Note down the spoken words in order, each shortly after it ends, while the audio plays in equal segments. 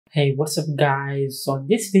Hey, what's up guys? So in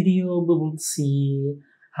this video we will see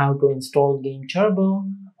how to install Game Turbo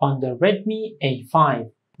on the Redmi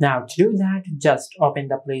A5. Now to do that, just open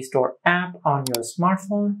the Play Store app on your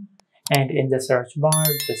smartphone and in the search bar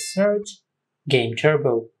just search Game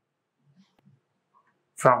Turbo.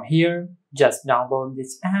 From here, just download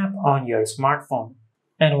this app on your smartphone.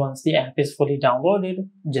 And once the app is fully downloaded,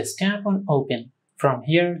 just tap on Open. From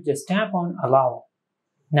here, just tap on Allow.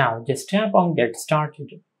 Now just tap on Get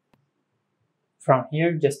Started. From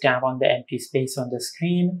here, just tap on the empty space on the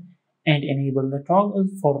screen and enable the toggle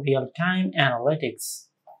for real-time analytics.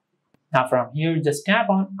 Now from here, just tap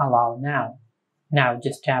on Allow Now. Now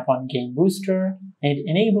just tap on Game Booster and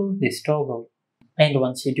enable this toggle. And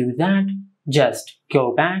once you do that, just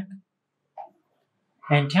go back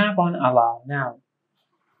and tap on Allow Now.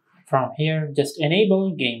 From here, just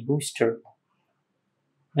enable Game Booster.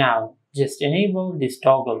 Now just enable this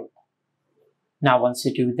toggle. Now once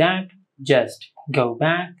you do that, just go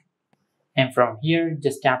back and from here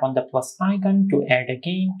just tap on the plus icon to add a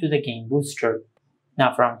game to the Game Booster.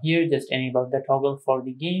 Now from here just enable the toggle for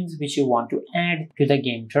the games which you want to add to the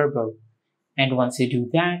Game Turbo. And once you do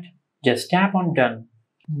that, just tap on Done.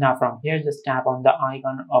 Now from here just tap on the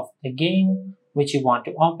icon of the game which you want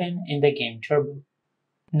to open in the Game Turbo.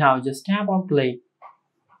 Now just tap on Play.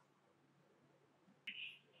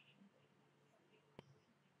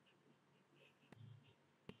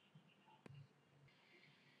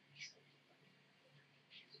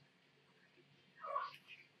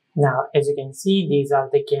 Now, as you can see, these are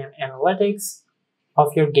the game analytics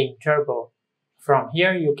of your Game Turbo. From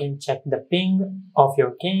here, you can check the ping of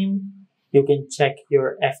your game, you can check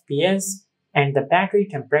your FPS and the battery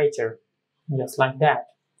temperature, just like that.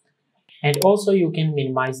 And also, you can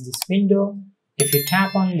minimize this window if you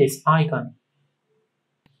tap on this icon,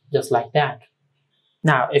 just like that.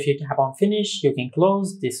 Now, if you tap on Finish, you can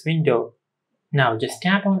close this window. Now, just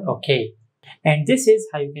tap on OK. And this is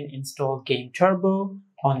how you can install Game Turbo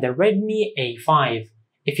on the Redmi A5.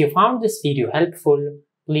 If you found this video helpful,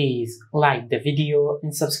 please like the video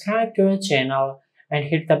and subscribe to our channel and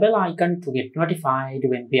hit the bell icon to get notified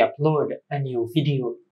when we upload a new video.